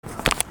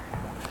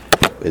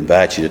We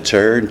invite you to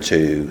turn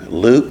to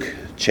Luke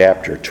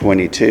chapter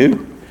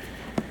 22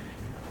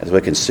 as we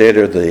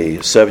consider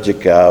the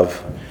subject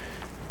of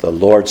the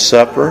Lord's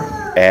Supper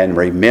and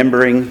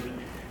remembering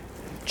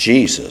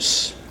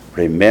Jesus.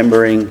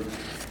 Remembering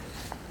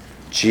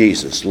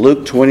Jesus.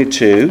 Luke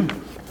 22,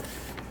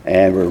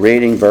 and we're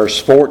reading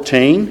verse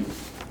 14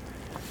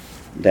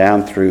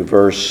 down through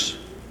verse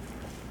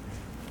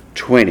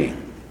 20.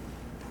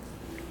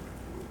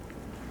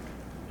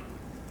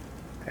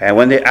 And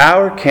when the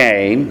hour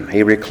came,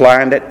 he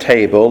reclined at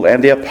table,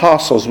 and the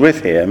apostles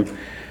with him.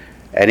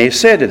 And he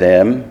said to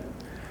them,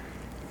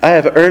 I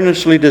have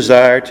earnestly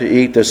desired to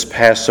eat this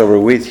Passover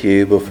with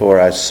you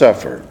before I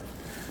suffer.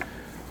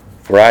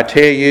 For I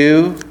tell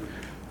you,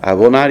 I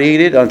will not eat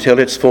it until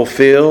it's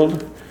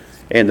fulfilled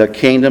in the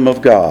kingdom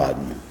of God.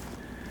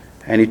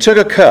 And he took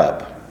a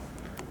cup,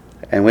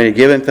 and when he had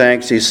given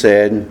thanks, he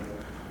said,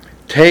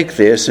 Take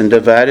this and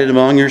divide it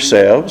among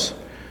yourselves.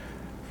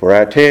 For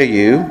I tell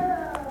you,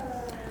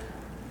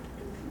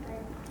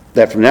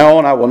 that from now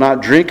on I will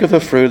not drink of the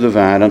fruit of the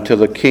vine until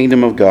the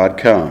kingdom of God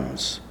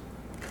comes.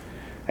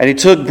 And he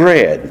took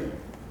bread,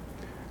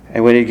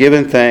 and when he had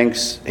given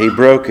thanks, he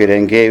broke it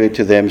and gave it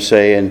to them,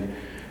 saying,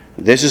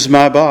 This is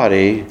my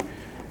body,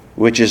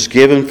 which is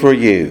given for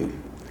you.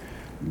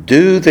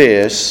 Do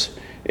this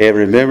in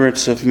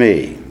remembrance of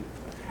me.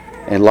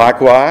 And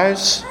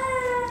likewise,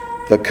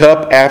 the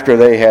cup after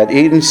they had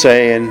eaten,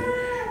 saying,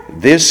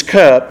 This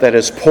cup that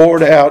is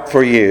poured out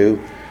for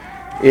you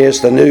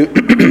is the new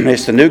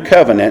it's the new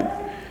covenant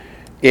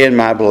in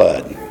my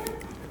blood.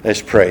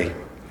 Let's pray.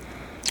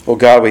 Oh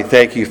God, we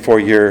thank you for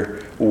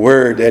your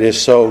word that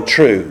is so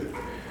true.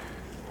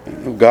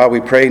 Oh God, we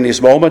pray in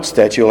these moments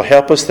that you'll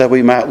help us that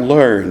we might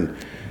learn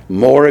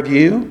more of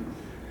you,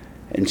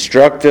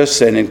 instruct us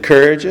and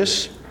encourage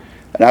us.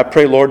 And I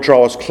pray, Lord,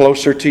 draw us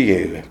closer to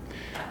you.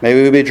 May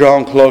we be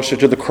drawn closer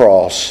to the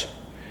cross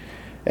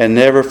and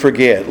never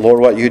forget, Lord,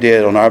 what you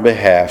did on our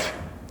behalf.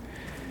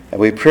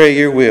 And we pray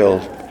your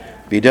will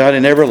be done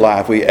in every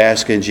life, we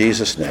ask in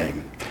Jesus'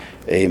 name.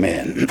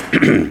 Amen.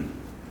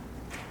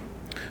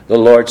 The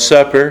Lord's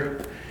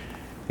Supper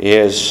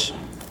is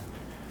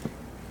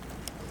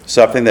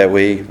something that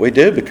we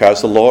do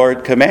because the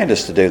Lord commanded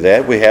us to do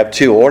that. We have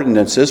two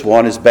ordinances.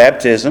 One is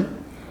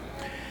baptism.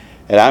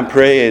 And I'm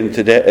praying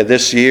today,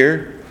 this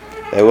year,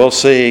 that we'll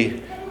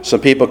see some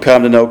people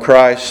come to know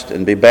Christ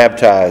and be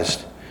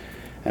baptized.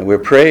 And we're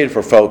praying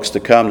for folks to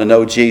come to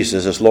know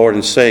Jesus as Lord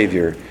and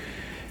Savior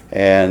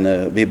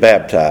and be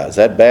baptized.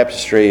 That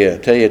baptistry, I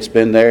tell you, it's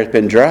been there, it's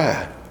been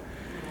dry.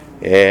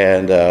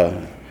 And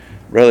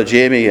Brother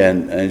Jimmy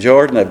and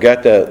Jordan,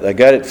 they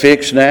got it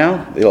fixed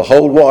now. It'll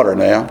hold water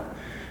now.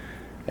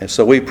 And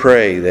so we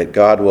pray that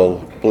God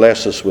will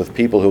bless us with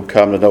people who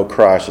come to know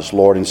Christ as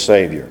Lord and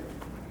Savior.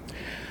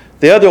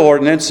 The other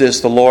ordinance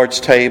is the Lord's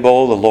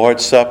table, the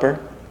Lord's Supper.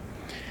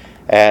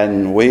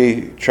 And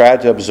we try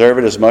to observe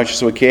it as much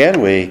as we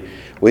can.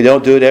 We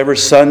don't do it every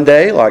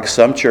Sunday like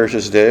some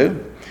churches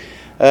do.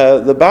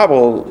 The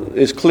Bible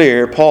is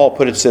clear. Paul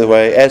put it this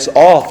way, as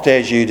oft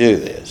as you do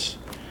this.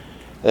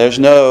 There's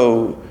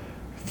no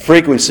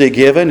frequency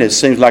given. It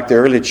seems like the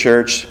early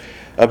church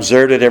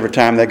observed it every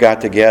time they got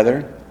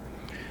together.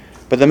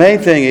 But the main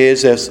thing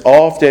is, as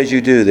oft as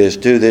you do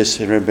this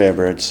in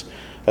remembrance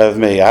of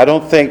me. I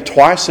don't think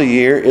twice a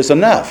year is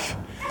enough.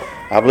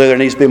 I believe there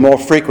needs to be more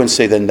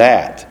frequency than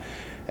that.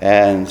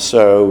 And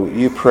so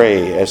you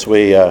pray as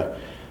we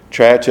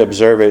try to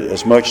observe it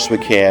as much as we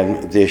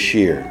can this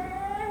year.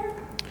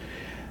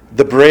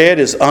 The bread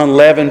is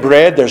unleavened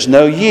bread. There's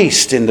no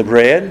yeast in the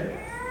bread.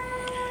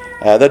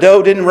 The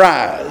dough didn't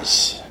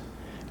rise.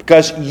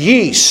 Because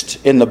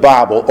yeast in the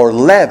Bible, or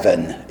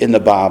leaven in the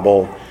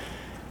Bible,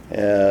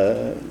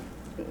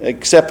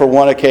 except for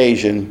one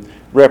occasion,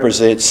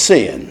 represents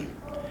sin.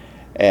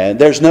 And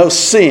there's no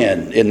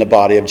sin in the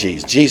body of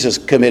Jesus. Jesus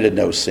committed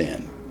no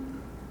sin.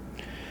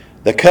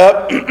 The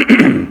cup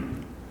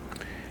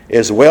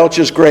is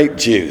Welch's grape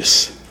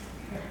juice.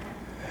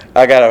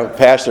 I got a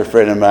pastor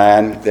friend of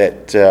mine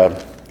that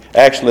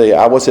actually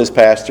I was his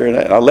pastor, and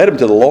I led him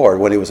to the Lord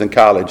when he was in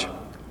college.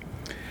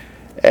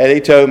 And he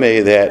told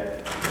me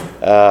that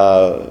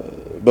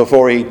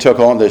before he took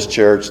on this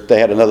church, they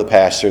had another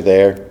pastor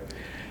there.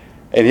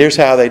 And here's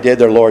how they did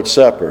their Lord's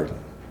Supper.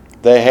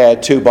 They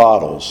had two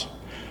bottles.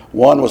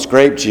 One was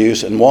grape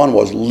juice and one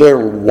was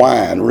literal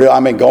wine.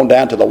 Going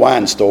down to the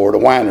wine store, the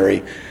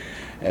winery,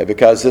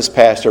 because this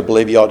pastor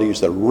believed you ought to use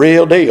the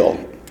real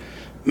deal.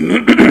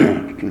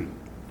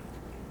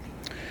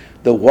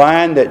 The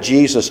wine that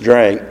Jesus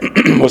drank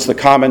was the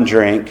common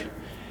drink,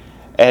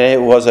 and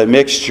it was a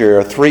mixture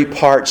of 3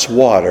 parts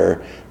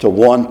water to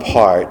 1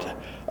 part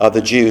of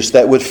the juice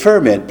that would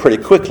ferment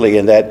pretty quickly,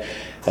 and that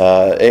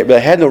they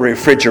had no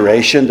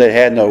refrigeration. They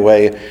had no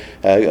way,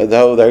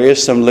 though there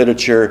is some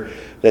literature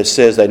that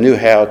says they knew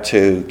how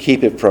to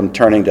keep it from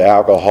turning to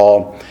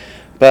alcohol.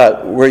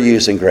 But we're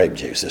using grape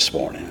juice this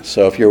morning.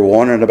 So if you're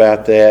wondering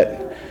about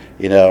that,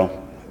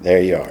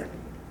 there you are.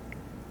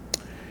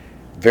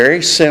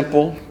 Very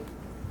simple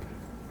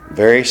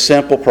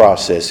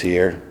process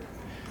here.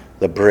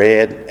 The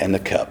bread and the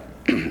cup.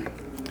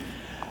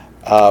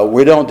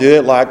 We don't do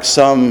it like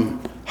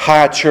some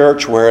high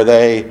church where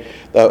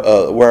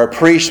where a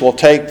priest will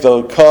take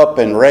the cup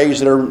and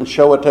raise it and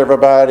show it to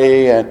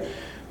everybody. And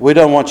we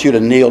don't want you to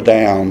kneel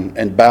down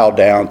and bow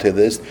down to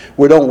this.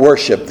 We don't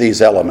worship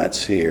these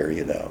elements here,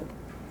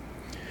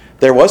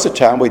 There was a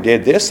time we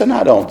did this, and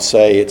I don't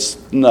say it's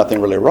nothing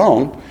really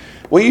wrong.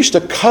 We used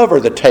to cover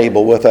the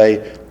table with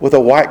a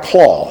white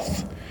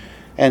cloth.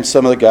 And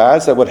some of the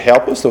guys that would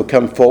help us, they would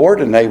come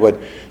forward and they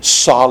would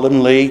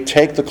solemnly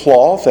take the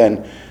cloth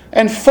and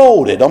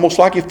fold it, almost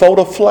like you fold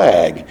a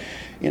flag.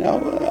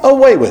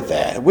 Away with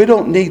that. We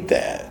don't need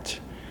that.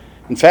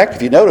 In fact,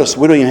 if you notice,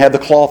 we don't even have the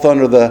cloth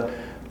under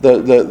what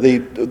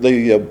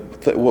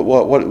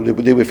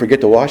did we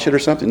forget to wash it or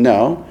something?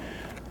 No.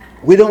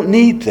 We don't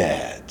need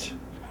that.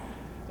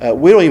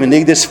 We don't even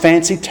need this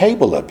fancy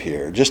table up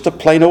here. Just a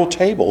plain old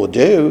table would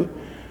do.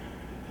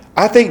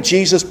 I think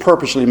Jesus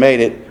purposely made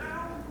it.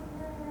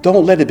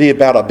 Don't let it be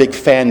about a big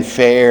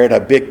fanfare and a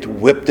big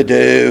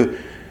whip-to-do.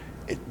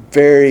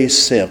 Very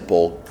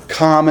simple,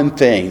 common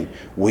thing.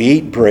 We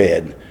eat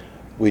bread.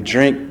 We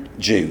drink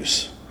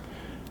juice.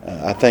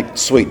 I think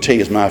sweet tea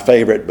is my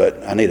favorite,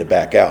 but I need to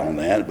back out on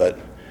that. But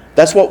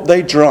that's what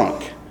they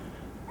drunk.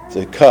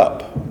 The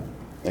cup.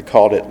 They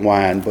called it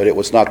wine, but it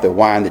was not the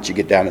wine that you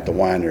get down at the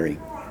winery.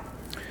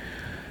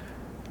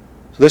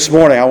 So this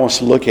morning I want us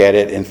to look at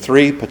it in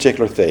three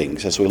particular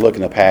things as we look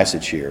in the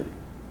passage here.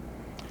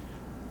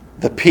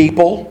 The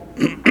people.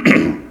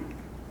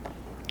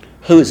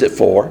 Who is it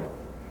for?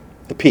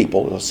 The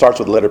people. It starts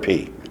with the letter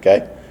P.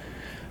 Okay.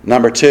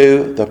 Number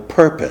 2, the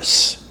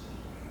purpose.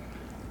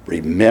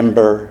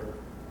 Remember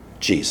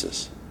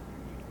Jesus.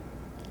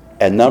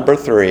 And number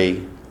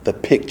 3, the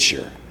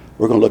picture.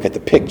 We're going to look at the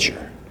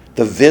picture.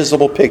 The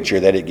visible picture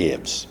that it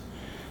gives.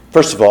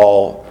 First of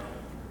all,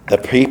 the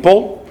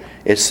people.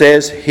 It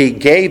says he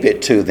gave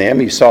it to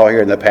them. You saw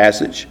here in the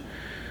passage.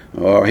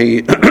 Or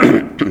he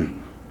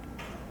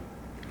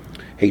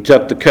he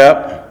took the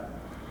cup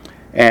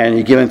and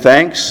he given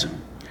thanks.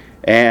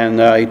 And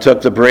he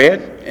took the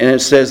bread. And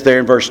it says there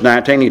in verse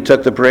 19, he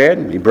took the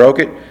bread, he broke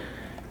it.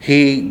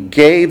 He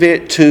gave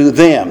it to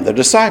them, the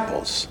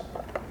disciples.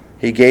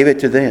 He gave it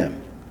to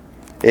them.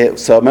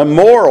 It's a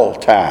memorial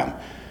time.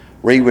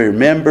 We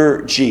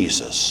remember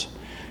Jesus.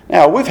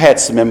 Now, we've had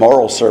some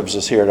memorial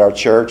services here at our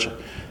church.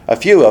 A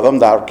few of them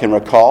that I can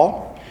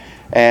recall.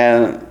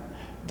 And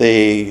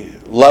the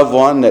loved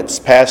one that's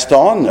passed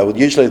on,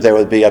 usually there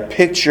would be a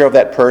picture of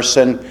that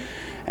person.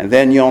 And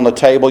then on the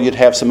table you'd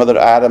have some other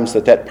items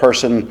that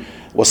person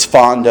was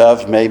fond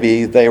of.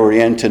 Maybe they were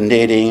into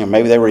knitting, or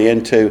maybe they were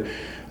into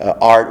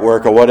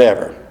artwork or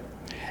whatever.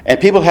 And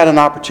people had an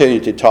opportunity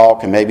to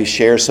talk and maybe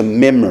share some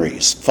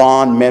memories,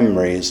 fond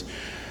memories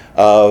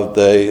of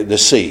the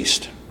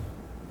deceased.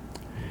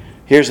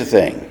 Here's the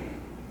thing.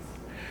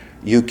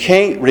 You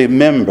can't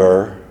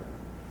remember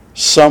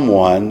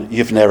someone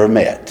you've never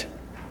met.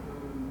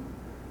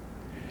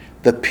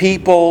 The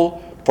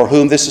people for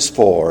whom this is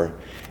for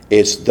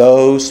is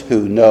those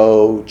who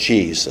know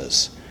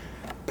Jesus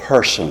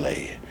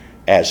personally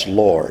as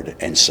Lord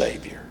and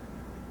Savior.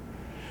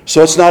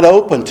 So it's not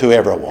open to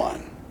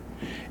everyone.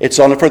 It's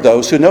only for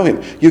those who know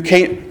Him. You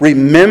can't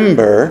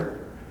remember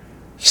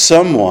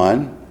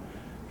someone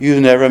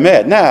you've never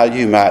met. Now,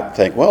 you might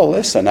think, well,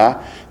 listen,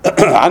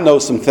 I know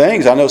some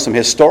things. I know some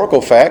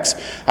historical facts.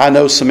 I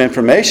know some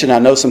information. I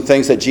know some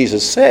things that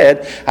Jesus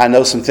said. I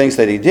know some things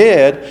that He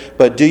did.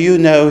 But do you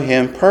know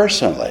Him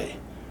personally?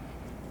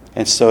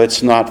 And so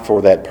it's not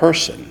for that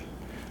person.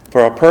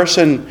 For a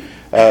person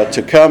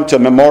to come to a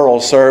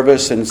memorial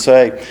service and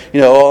say,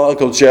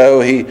 Uncle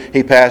Joe,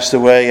 he passed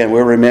away and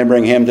we're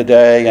remembering him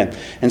today.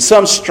 And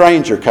some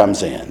stranger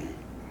comes in.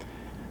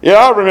 Yeah,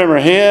 I remember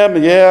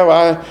him.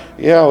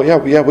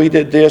 Yeah, we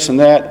did this and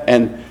that.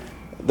 And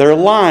they're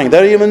lying. They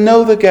don't even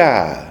know the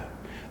guy.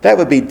 That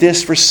would be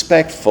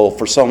disrespectful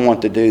for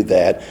someone to do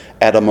that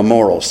at a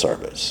memorial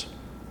service.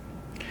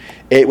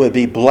 It would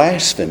be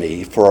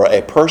blasphemy for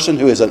a person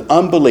who is an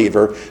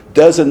unbeliever,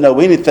 doesn't know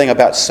anything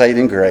about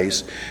saving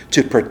grace,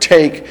 to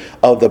partake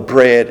of the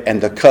bread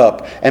and the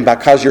cup. And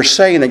because you're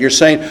saying that, you're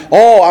saying,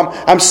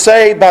 I'm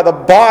saved by the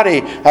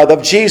body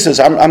of Jesus.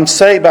 I'm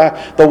saved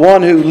by the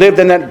one who lived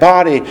in that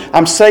body.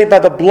 I'm saved by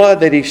the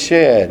blood that He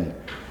shed.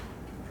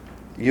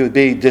 You would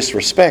be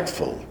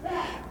disrespectful.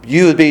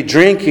 You would be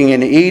drinking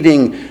and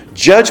eating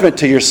judgment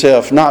to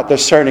yourself, not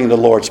discerning the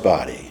Lord's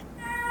body.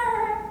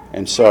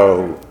 And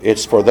so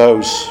it's for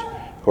those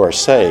who are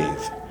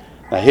saved.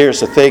 Now here's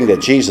the thing that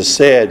Jesus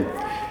said.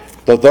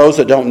 Those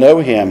that don't know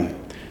Him,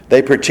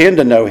 they pretend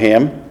to know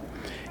Him.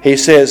 He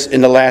says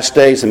in the last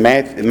days in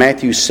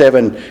Matthew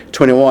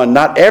 7:21,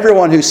 not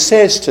everyone who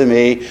says to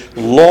me,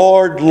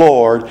 Lord,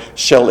 Lord,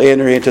 shall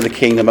enter into the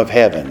kingdom of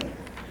heaven.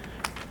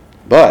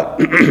 But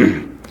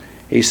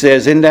He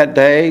says in that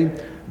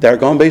day, there are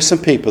going to be some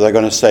people that are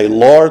going to say,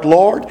 Lord,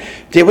 Lord,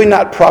 did we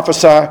not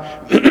prophesy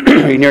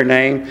in your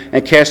name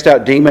and cast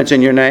out demons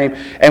in your name?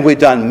 And we've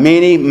done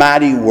many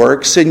mighty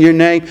works in your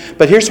name.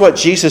 But here's what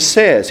Jesus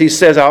says. He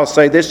says, I'll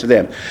say this to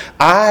them.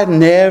 I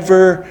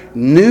never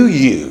knew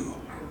you.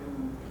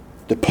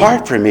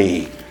 Depart from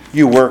me,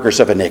 you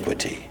workers of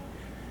iniquity.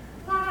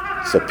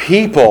 So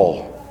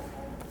people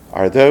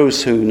are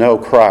those who know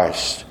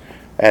Christ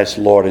as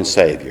Lord and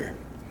Savior.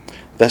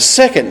 The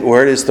second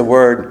word is the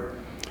word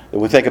that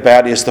we think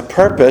about is the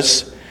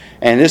purpose.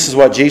 And this is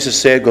what Jesus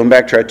said, going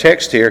back to our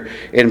text here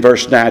in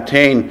verse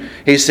 19.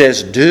 He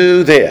says,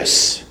 do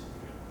this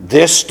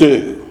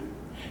do,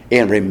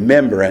 in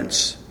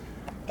remembrance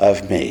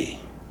of me.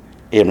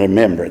 In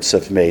remembrance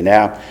of me.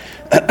 Now,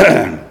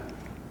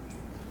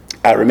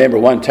 I remember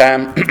one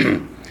time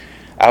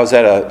I was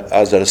at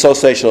an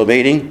associational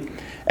meeting,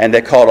 and they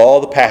called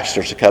all the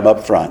pastors to come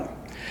up front.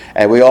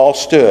 And we all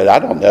stood, I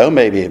don't know,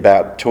 maybe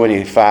about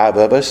 25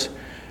 of us.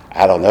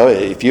 I don't know.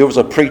 If you was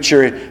a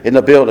preacher in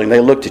the building, they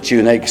looked at you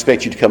and they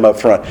expect you to come up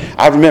front.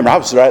 I remember I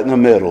was right in the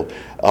middle,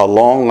 a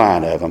long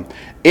line of them.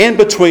 In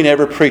between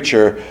every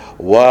preacher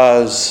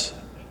was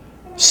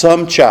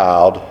some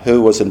child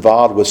who was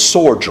involved with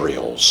sword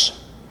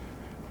drills.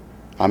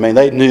 I mean,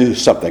 they knew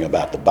something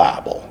about the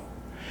Bible.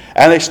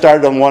 And they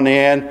started on one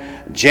end,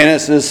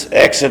 Genesis,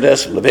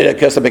 Exodus,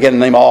 Leviticus. They began to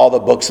name all the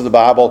books of the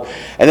Bible.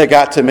 And they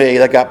got to me.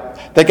 They got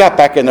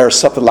back in there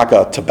something like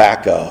a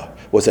tobacco.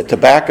 Was it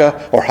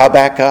tobacco or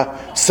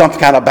Habakkuk? Some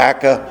kind of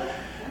bacca.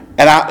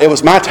 And it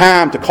was my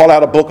time to call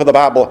out a book of the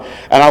Bible.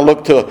 And I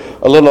looked to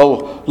a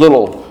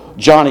little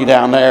Johnny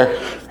down there.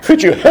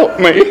 Could you help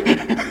me?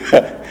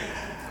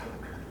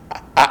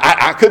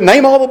 I couldn't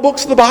name all the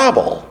books of the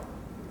Bible.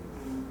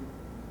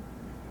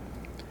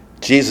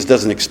 Jesus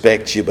doesn't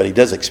expect you, but he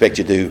does expect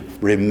you to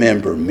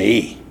remember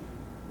me.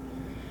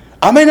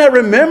 I may not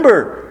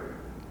remember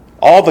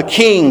all the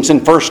kings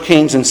in 1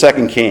 Kings and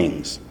 2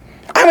 Kings.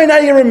 I may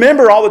not even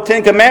remember all the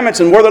 10 Commandments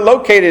and where they're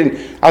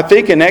located, I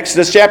think, in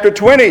Exodus chapter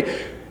 20.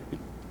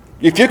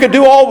 If you could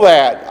do all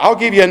that, I'll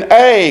give you an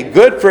A.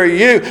 Good for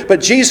you.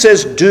 But Jesus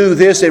says, do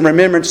this in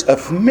remembrance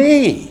of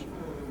me.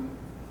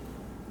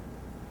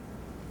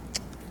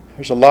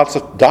 There's lots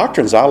of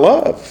doctrines I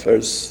love.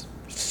 There's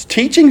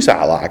teachings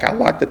I like. I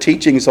like the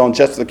teachings on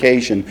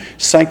justification,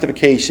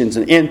 sanctifications,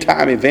 and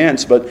end-time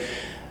events. But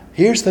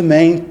here's the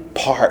main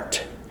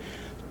part.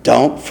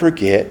 Don't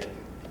forget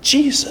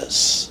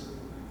Jesus.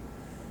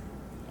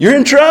 You're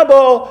in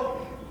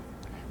trouble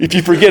if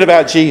you forget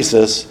about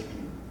Jesus.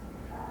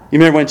 You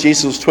remember when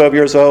Jesus was 12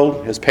 years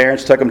old? His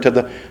parents took him to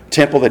the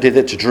temple. They did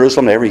it to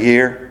Jerusalem every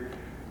year.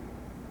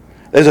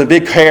 There's a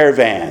big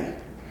caravan.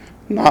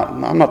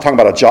 I'm not talking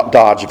about a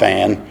Dodge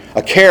van.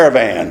 A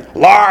caravan.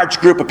 Large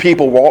group of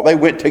people. They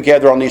went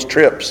together on these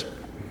trips.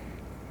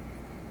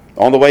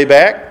 On the way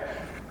back,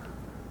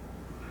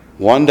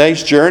 one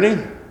day's journey.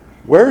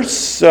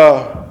 Where's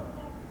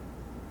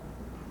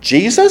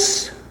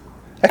Jesus?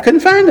 I couldn't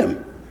find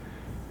him.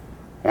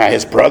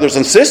 His brothers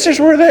and sisters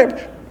were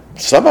there.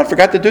 Somebody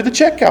forgot to do the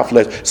checkoff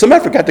list.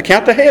 Somebody forgot to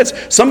count the heads.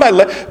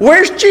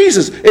 Where's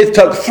Jesus? It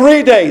took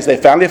 3 days. They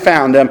finally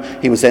found him.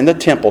 He was in the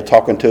temple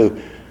talking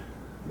to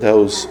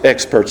those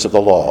experts of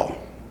the law.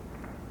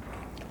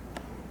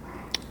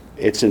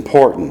 It's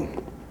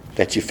important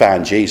that you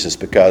find Jesus,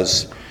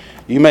 because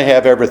you may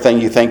have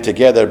everything you think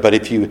together, but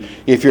if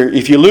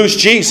you lose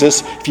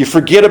Jesus, if you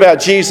forget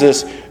about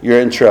Jesus, you're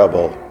in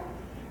trouble.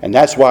 And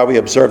that's why we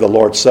observe the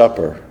Lord's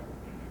Supper.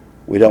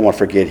 We don't want to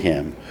forget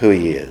him, who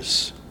he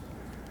is.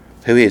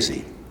 Who is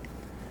he?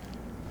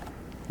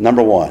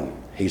 Number one,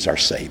 he's our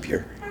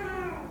Savior.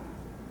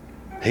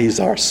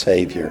 He's our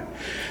Savior.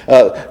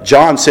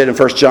 John said in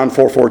 1 John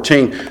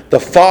 4:14, the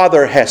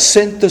Father has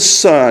sent the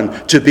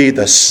Son to be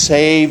the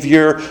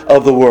Savior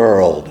of the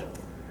world.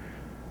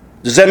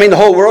 Does that mean the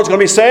whole world's going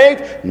to be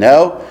saved?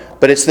 No,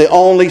 but it's the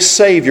only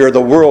Savior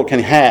the world can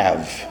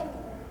have.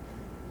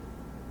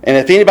 And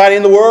if anybody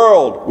in the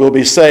world will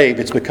be saved,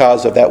 it's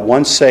because of that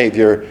one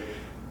Savior,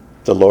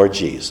 the Lord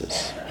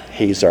Jesus.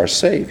 He's our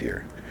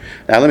Savior.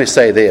 Now let me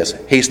say this.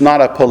 He's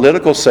not a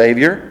political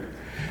Savior.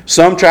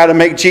 Some try to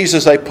make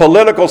Jesus a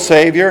political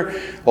Savior.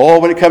 Oh,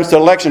 when it comes to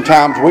election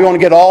times, we want to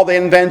get all the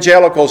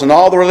evangelicals and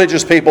all the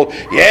religious people.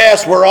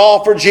 Yes, we're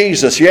all for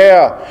Jesus.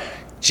 Yeah.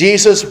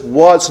 Jesus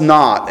was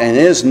not and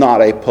is not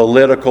a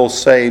political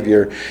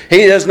Savior.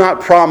 He does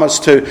not promise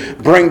to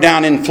bring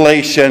down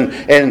inflation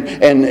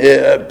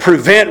and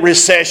prevent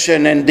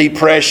recession and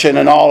depression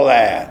and all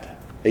that.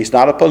 He's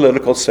not a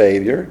political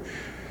Savior.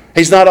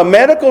 He's not a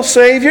medical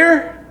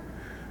Savior.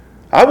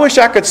 I wish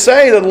I could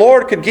say the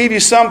Lord could give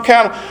you some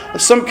kind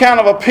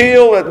of a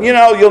pill that,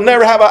 you'll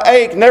never have an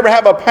ache, never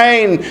have a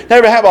pain,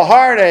 never have a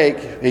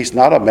heartache. He's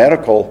not a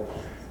medical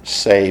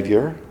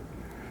Savior.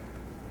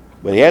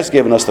 But he has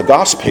given us the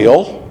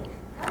gospel.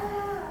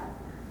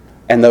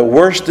 And the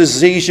worst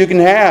disease you can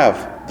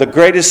have, the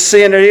greatest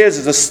sin there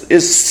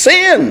is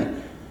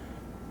sin.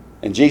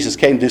 And Jesus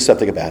came to do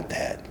something about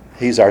that.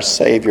 He's our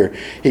Savior.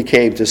 He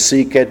came to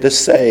seek and to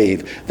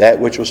save that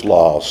which was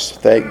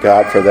lost. Thank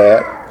God for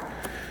that.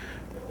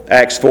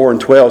 Acts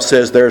 4:12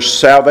 says there's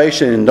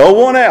salvation in no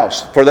one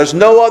else, for there's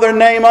no other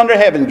name under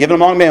heaven given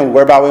among men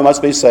whereby we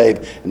must be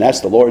saved. And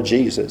that's the Lord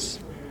Jesus.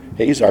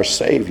 He's our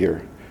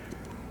Savior.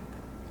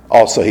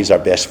 Also, he's our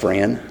best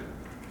friend.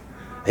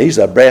 He's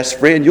the best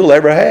friend you'll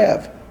ever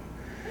have.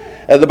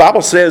 the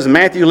Bible says in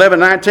Matthew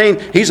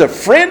 11:19, he's a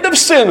friend of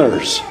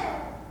sinners.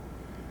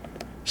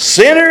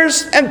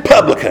 Sinners and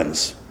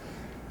publicans.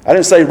 I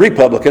didn't say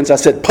Republicans, I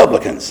said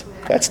publicans.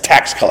 That's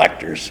tax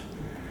collectors.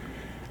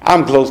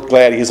 I'm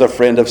glad he's a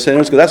friend of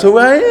sinners because that's who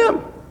I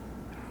am.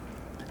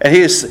 And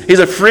he's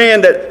a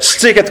friend that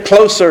sticketh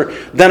closer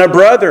than a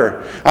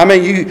brother. I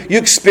mean, you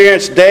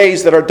experience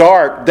days that are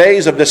dark,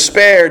 days of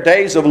despair,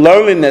 days of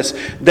loneliness,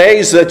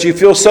 days that you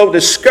feel so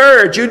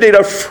discouraged. You need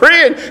a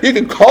friend. You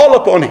can call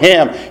upon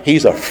him.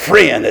 He's a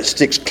friend that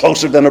sticks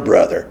closer than a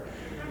brother.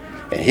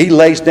 And he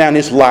lays down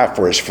his life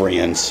for his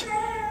friends.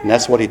 And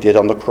that's what he did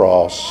on the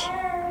cross.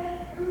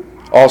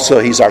 Also,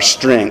 he's our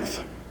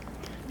strength.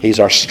 He's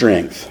our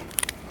strength.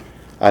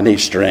 I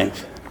need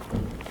strength.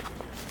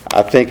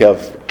 I think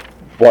of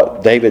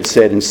what David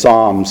said in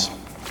Psalms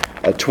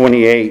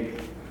 28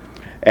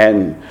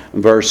 and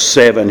verse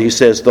 7. He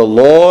says, "The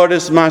Lord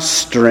is my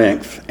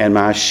strength and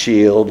my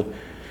shield.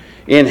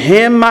 In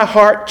him my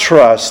heart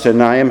trusts,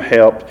 and I am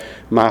helped.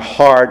 My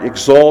heart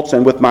exults,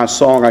 and with my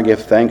song I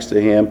give thanks to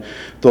him.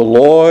 The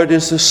Lord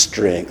is the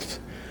strength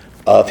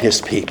of his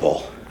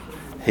people."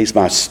 He's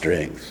my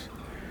strength.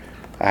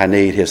 I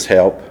need his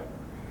help.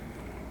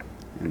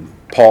 And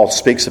Paul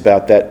speaks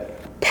about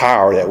that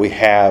power that we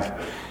have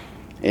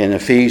in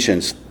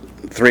Ephesians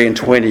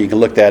 3:20. You can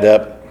look that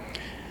up.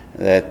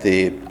 That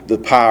the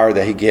power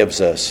that he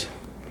gives us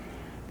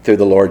through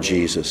the Lord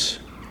Jesus.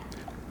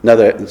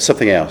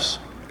 Something else.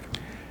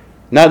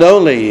 Not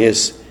only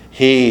is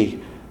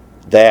he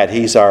that,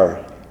 he's our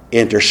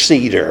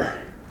interceder.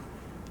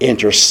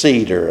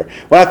 Interceder.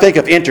 When I think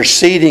of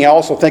interceding, I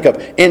also think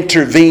of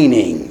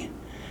intervening.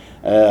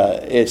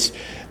 It's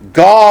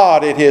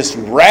God in his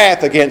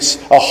wrath against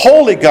a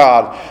holy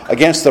God,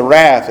 against the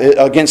wrath,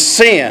 against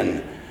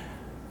sin.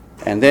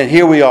 And then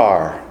here we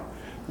are.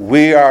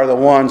 We are the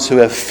ones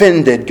who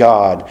offended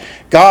God.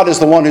 God is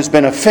the one who's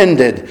been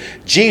offended.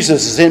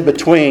 Jesus is in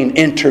between,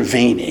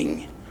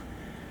 intervening.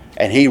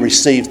 And he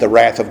receives the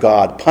wrath of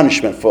God,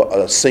 punishment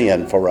for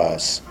sin for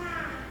us.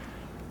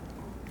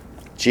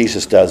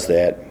 Jesus does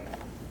that.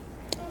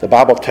 The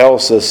Bible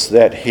tells us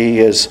that he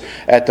is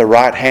at the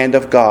right hand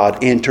of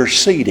God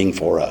interceding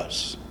for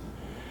us.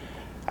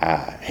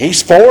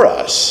 He's for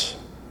us.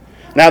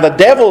 Now the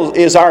devil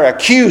is our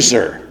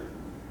accuser.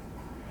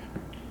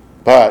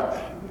 But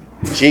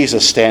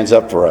Jesus stands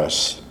up for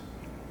us.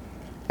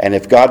 And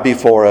if God be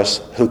for us,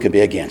 who can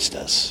be against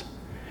us?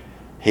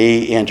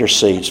 He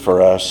intercedes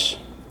for us.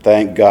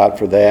 Thank God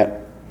for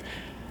that.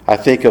 I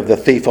think of the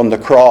thief on the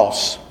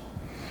cross.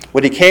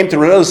 When he came to the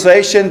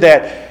realization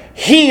that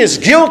he is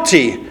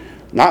guilty,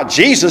 not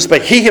Jesus,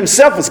 but he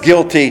himself was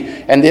guilty,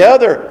 and the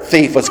other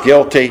thief was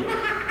guilty,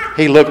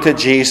 he looked at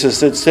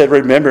Jesus and said,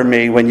 "Remember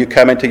me when you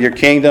come into your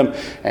kingdom."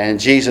 And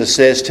Jesus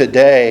says,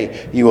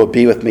 "Today you will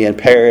be with me in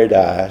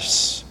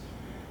paradise."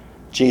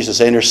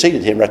 Jesus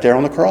interceded him right there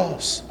on the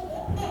cross.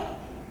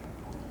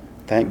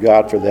 Thank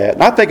God for that.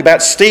 And I think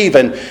about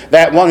Stephen,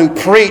 that one who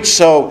preached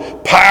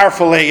so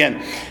powerfully, and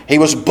he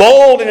was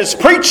bold in his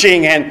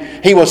preaching, and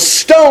he was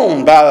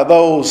stoned by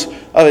those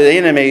of the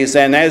enemies.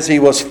 And as he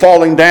was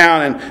falling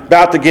down and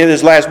about to give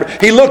his last breath,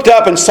 he looked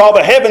up and saw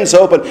the heavens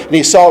open, and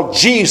he saw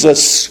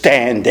Jesus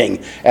standing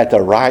at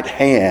the right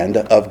hand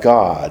of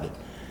God.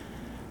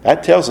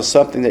 That tells us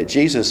something, that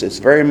Jesus is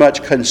very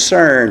much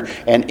concerned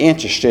and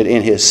interested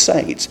in his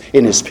saints,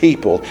 in his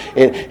people.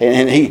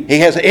 And he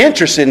has an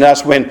interest in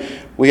us when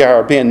we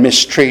are being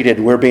mistreated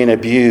and we're being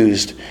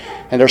abused.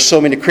 And there's so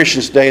many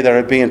Christians today that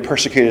are being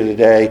persecuted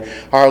today.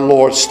 Our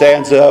Lord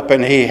stands up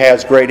and he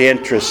has great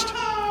interest.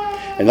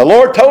 And the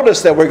Lord told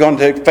us that we're going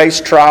to face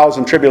trials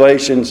and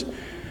tribulations.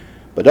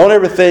 But don't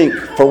ever think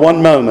for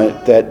one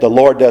moment that the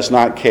Lord does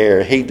not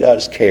care. He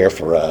does care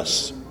for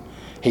us.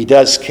 He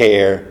does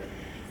care.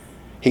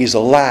 He's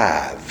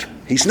alive.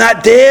 He's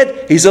not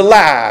dead. He's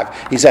alive.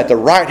 He's at the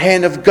right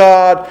hand of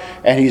God,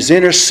 and he's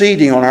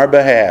interceding on our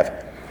behalf.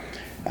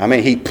 I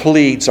mean, he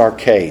pleads our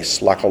case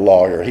like a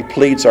lawyer. He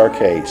pleads our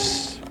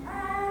case.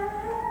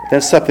 Then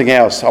something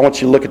else. I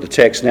want you to look at the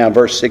text now,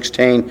 verse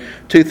 16.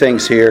 Two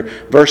things here.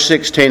 Verse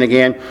 16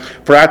 again.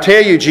 "For I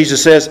tell you,"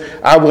 Jesus says,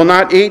 "I will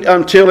not eat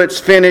until it's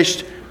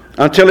finished,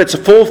 until it's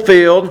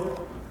fulfilled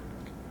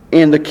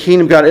in the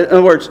kingdom of God." In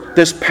other words,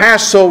 this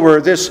Passover,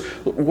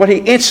 what he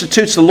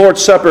institutes, the Lord's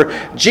Supper,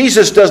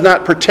 Jesus does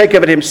not partake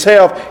of it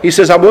himself. He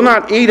says, "I will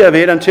not eat of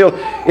it until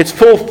it's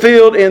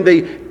fulfilled in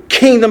the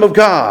kingdom of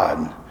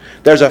God."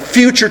 There's a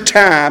future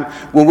time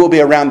when we'll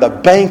be around the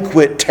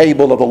banquet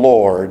table of the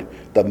Lord,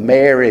 the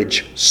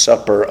marriage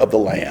supper of the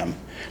Lamb.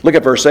 Look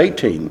at verse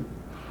 18.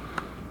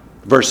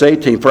 Verse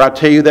 18, "For I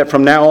tell you that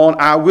from now on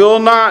I will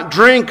not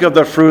drink of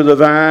the fruit of the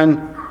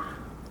vine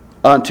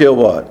until"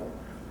 what?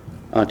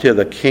 "Until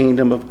the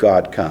kingdom of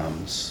God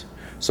comes."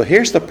 So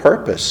here's the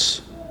purpose.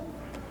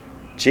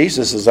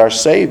 Jesus is our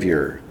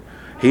Savior.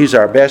 He's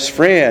our best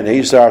friend.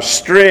 He's our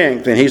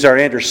strength, and he's our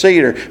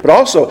interceder. But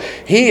also,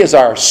 he is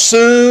our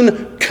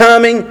soon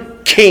coming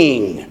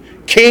King.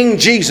 King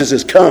Jesus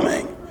is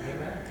coming.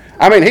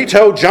 I mean, he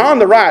told John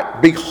the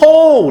write,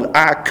 "Behold,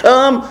 I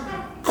come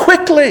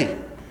quickly."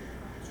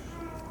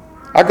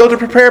 I go to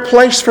prepare a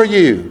place for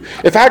you.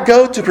 If I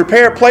go to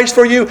prepare a place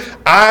for you,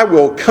 I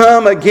will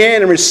come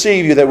again and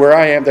receive you, that where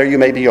I am, there you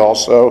may be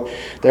also.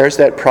 There's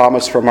that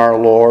promise from our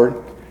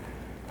Lord.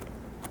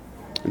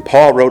 And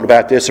Paul wrote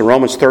about this in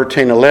Romans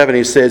 13:11.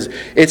 He says,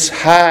 it's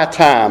high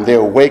time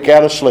they'll wake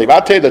out of sleep. I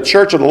tell you, the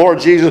church of the Lord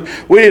Jesus,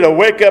 we need to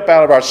wake up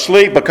out of our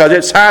sleep, because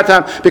it's high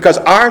time, because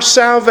our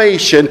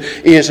salvation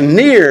is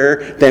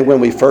nearer than when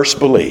we first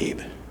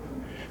believed.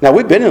 Now,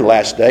 we've been in the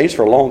last days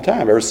for a long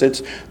time, ever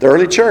since the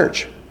early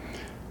church.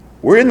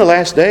 We're in the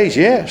last days,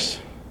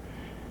 yes.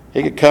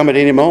 It could come at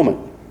any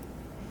moment.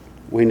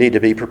 We need to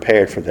be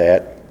prepared for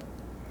that.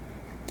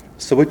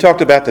 So we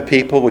talked about the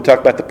people, we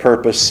talked about the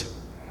purpose.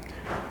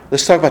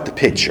 Let's talk about the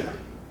picture.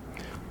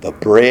 The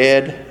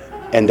bread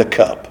and the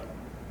cup.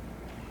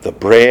 The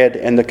bread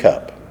and the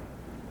cup.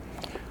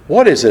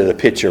 What is it a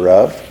picture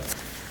of?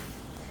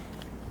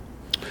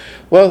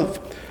 Well,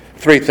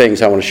 three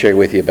things I want to share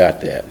with you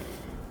about that.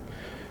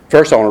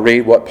 First, I want to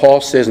read what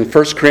Paul says in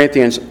 1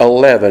 Corinthians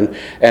 11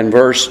 and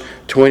verse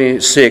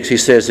 26. He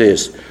says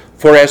this,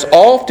 for as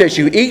oft as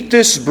you eat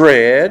this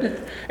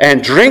bread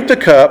and drink the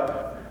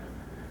cup,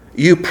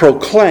 you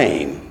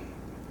proclaim,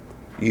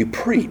 you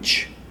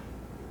preach.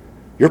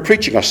 You're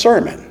preaching a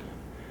sermon.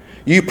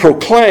 You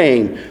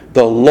proclaim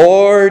the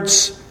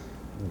Lord's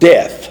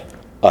death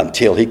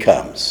until He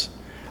comes.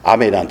 I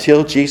mean,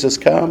 until Jesus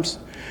comes,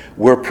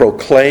 we're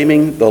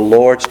proclaiming the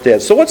Lord's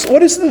death. So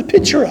what is the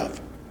picture of?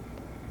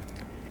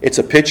 It's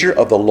a picture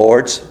of the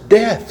Lord's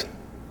death.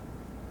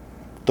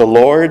 The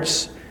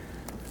Lord's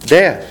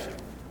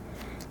death.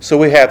 So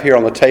we have here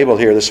on the table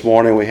here this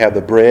morning, we have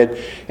the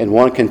bread in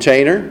one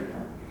container.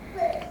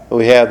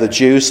 We have the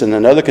juice in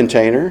another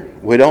container.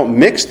 We don't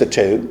mix the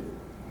two.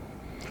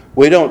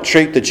 We don't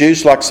treat the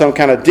juice like some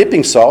kind of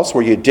dipping sauce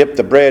where you dip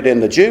the bread in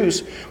the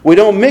juice. We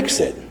don't mix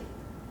it.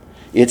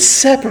 It's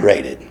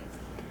separated.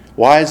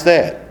 Why is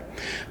that?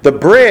 The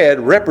bread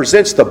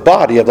represents the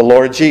body of the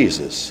Lord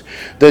Jesus.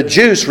 The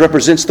juice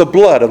represents the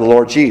blood of the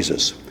Lord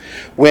Jesus.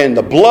 When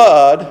the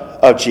blood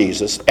of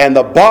Jesus and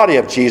the body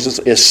of Jesus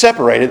is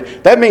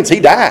separated, that means He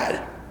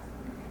died.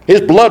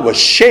 His blood was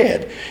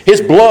shed.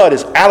 His blood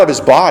is out of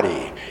His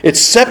body. It's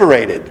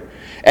separated.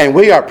 And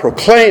we are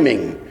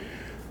proclaiming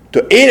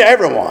to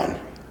everyone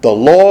the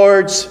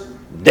Lord's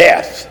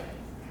death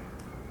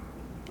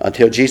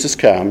until Jesus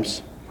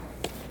comes.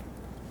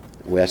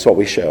 Well, that's what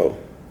we show.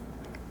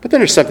 But then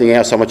there's something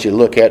else I want you to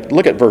look at.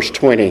 Look at verse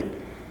 20,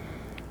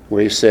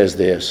 where he says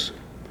this.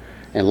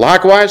 And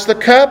likewise the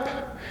cup,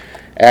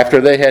 after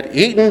they had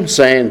eaten,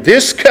 saying,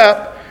 this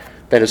cup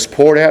that is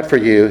poured out for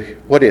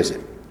you, what is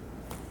it?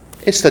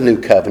 It's the new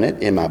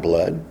covenant in my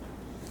blood.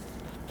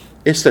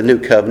 It's the new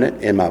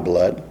covenant in my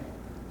blood.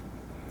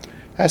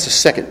 That's the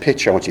second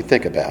picture I want you to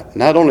think about.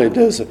 Not only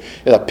does it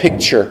a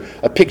picture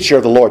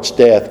of the Lord's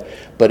death,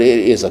 but it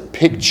is a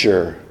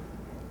picture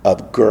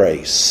of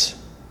grace.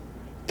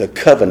 The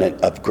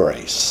covenant of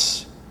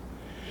grace.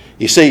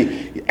 You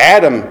see,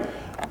 Adam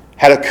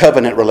had a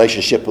covenant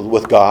relationship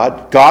with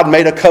God. God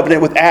made a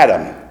covenant with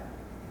Adam.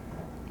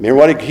 Remember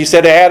what he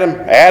said to Adam?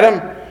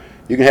 Adam,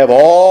 you can have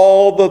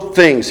all the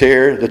things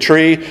here, the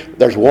tree.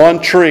 There's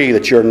one tree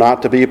that you're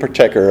not to be a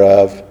partaker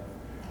of.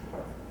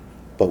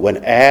 But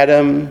when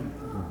Adam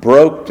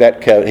broke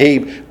that covenant,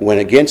 he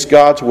went against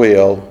God's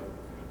will.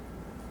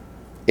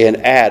 In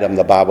Adam,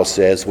 the Bible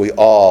says, we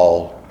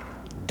all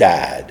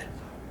died.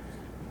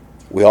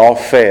 We all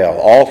fell,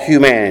 all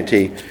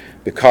humanity,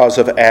 because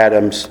of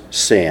Adam's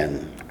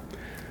sin.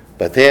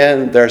 But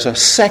then there's a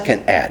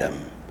second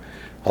Adam.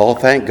 Oh,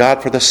 thank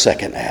God for the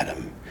second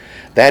Adam.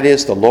 That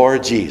is the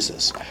Lord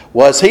Jesus.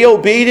 Was He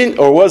obedient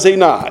or was He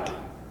not?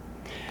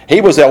 He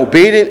was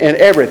obedient in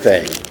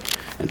everything.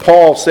 And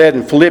Paul said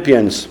in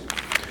Philippians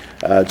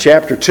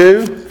chapter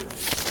 2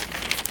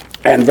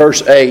 and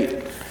verse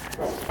 8,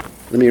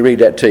 let me read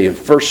that to you.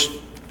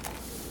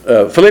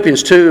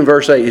 Philippians 2 and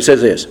verse 8, he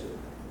says this.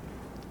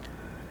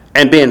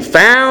 And being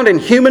found in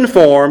human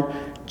form,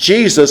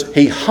 Jesus,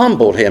 He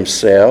humbled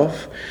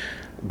Himself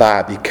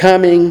by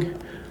becoming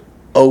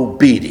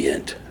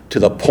obedient to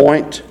the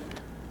point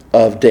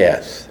of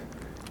death,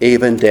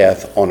 even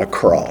death on a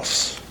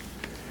cross.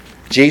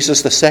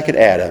 Jesus, the second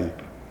Adam,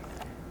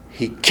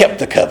 He kept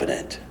the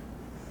covenant.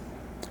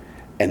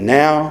 And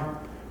now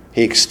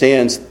He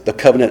extends the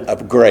covenant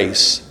of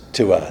grace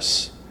to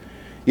us.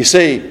 You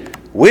see,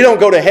 we don't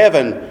go to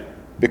heaven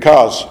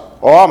because,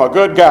 I'm a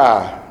good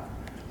guy.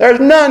 There's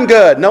none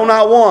good. No,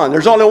 not one.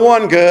 There's only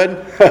one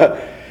good.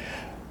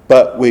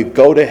 But we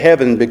go to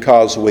heaven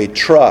because we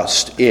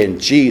trust in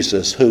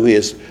Jesus, who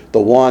is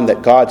the one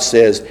that God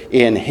says,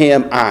 in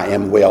Him I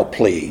am well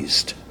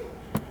pleased.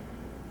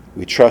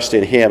 We trust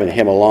in Him and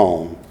Him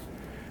alone.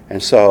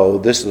 And so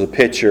this is a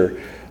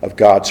picture of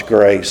God's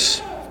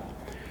grace.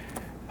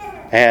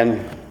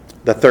 And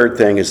the third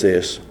thing is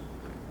this.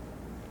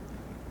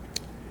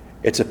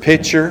 It's a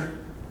picture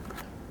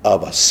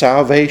of a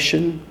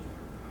salvation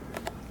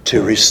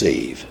to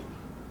receive.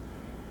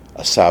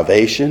 A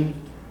salvation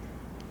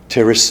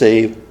to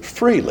receive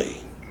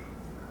freely.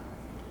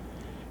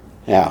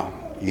 Now,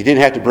 you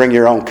didn't have to bring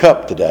your own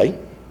cup today.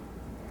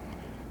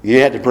 You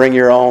had to bring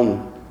your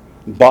own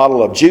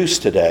bottle of juice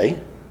today.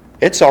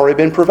 It's already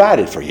been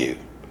provided for you.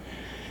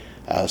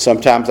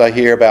 Sometimes I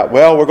hear about,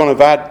 well, we're going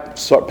to invite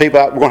people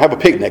out, we're going to have a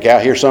picnic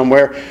out here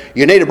somewhere.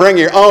 You need to bring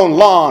your own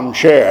lawn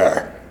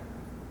chair.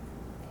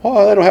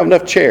 Oh, they don't have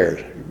enough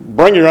chairs.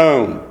 Bring your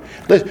own.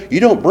 Listen, you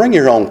don't bring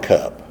your own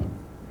cup.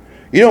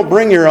 You don't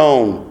bring your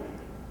own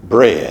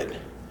bread.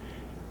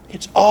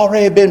 It's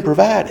already been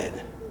provided.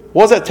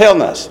 What's that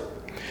telling us?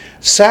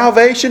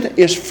 Salvation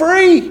is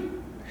free.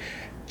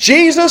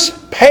 Jesus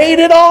paid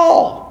it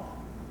all.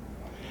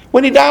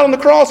 When he died on the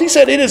cross, he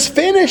said, it is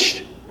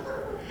finished.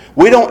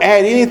 We don't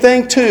add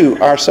anything to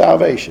our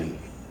salvation.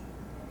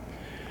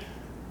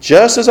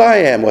 Just as I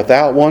am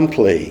without one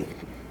plea,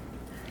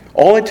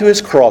 only to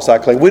his cross I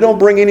cling. We don't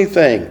bring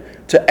anything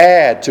to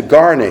add, to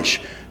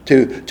garnish,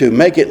 to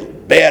make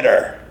it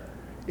better.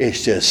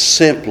 It's just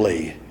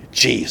simply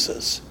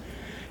Jesus.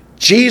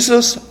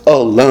 Jesus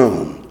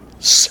alone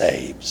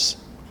saves.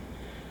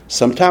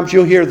 Sometimes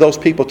you'll hear those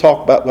people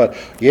talk about, well,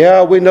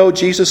 yeah, we know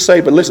Jesus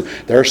saved, but listen,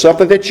 there's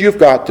something that you've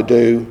got to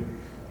do.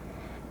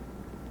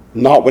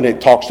 Not when it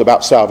talks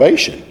about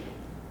salvation.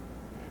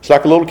 It's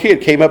like a little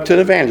kid came up to an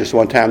evangelist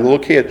one time. The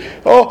little kid,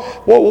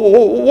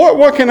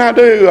 what can I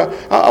do?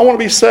 I want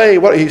to be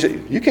saved. He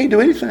said, you can't do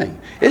anything.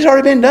 It's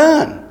already been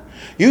done.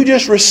 You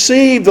just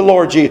receive the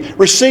Lord Jesus.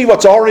 Receive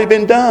what's already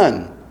been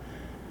done.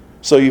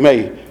 So you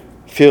may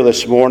feel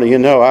this morning,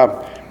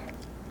 my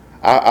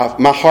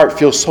heart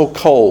feels so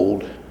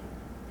cold.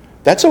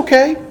 That's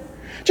okay.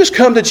 Just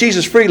come to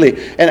Jesus freely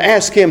and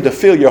ask him to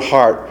fill your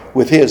heart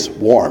with his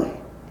warm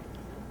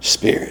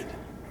Spirit.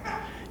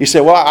 You say,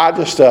 well, I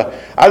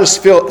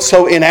just feel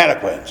so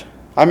inadequate.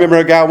 I remember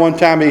a guy one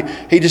time,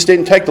 he just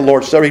didn't take the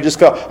Lord's Supper. He just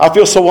felt, I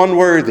feel so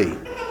unworthy.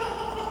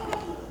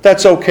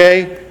 That's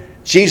okay.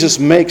 Jesus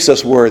makes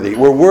us worthy.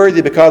 We're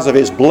worthy because of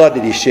his blood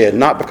that he shed,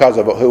 not because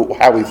of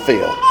how we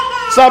feel.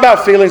 It's not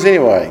about feelings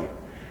anyway.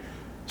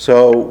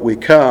 So we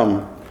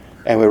come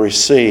and we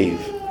receive.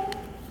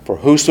 For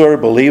whosoever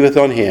believeth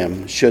on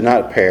him should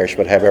not perish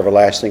but have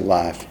everlasting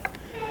life.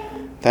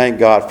 Thank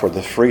God for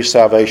the free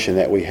salvation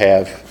that we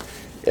have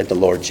in the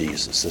Lord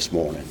Jesus this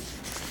morning.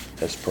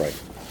 Let's pray.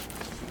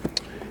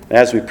 And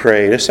as we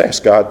pray, let's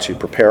ask God to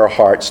prepare our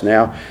hearts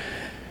now.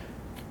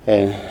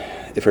 And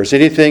if there's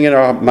anything in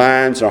our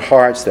minds and our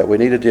hearts that we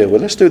need to deal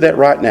with, let's do that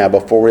right now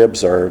before we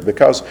observe,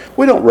 because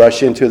we don't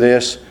rush into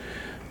this.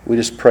 We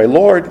just pray,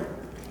 Lord,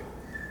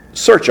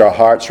 search our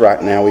hearts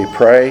right now, we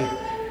pray.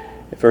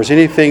 If there's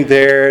anything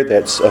there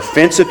that's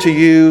offensive to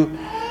you,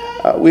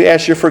 we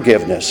ask your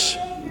forgiveness.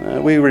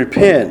 We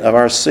repent of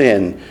our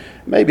sin,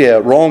 maybe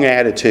a wrong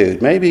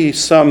attitude, maybe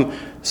some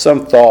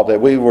thought that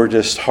we were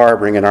just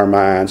harboring in our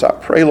minds. I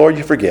pray, Lord,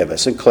 you forgive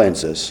us and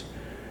cleanse us.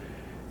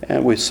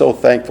 And we're so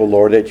thankful,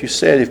 Lord, that you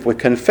said if we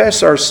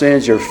confess our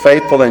sins, you're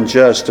faithful and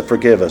just to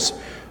forgive us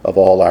of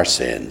all our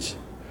sins.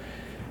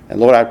 And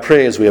Lord, I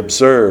pray as we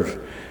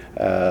observe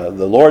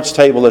the Lord's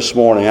table this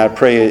morning, I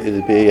pray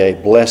it be a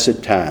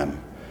blessed time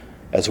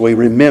as we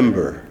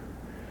remember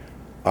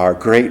our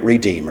great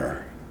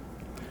Redeemer,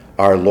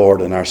 our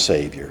Lord and our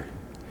Savior.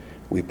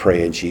 We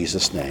pray in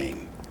Jesus'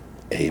 name.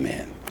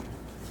 Amen.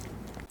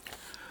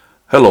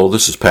 Hello,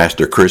 this is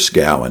Pastor Chris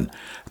Gowan.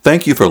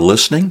 Thank you for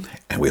listening,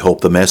 and we hope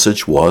the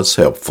message was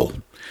helpful.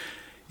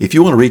 If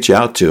you want to reach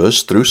out to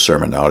us through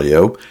sermon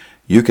audio,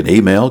 you can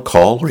email,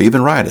 call, or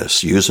even write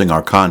us using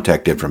our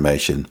contact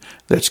information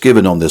that's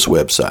given on this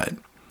website.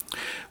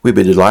 We'd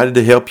be delighted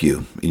to help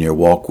you in your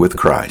walk with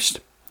Christ.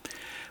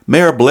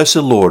 May our blessed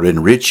Lord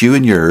enrich you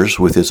and yours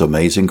with his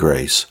amazing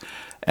grace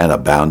and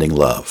abounding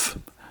love.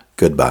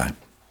 Goodbye.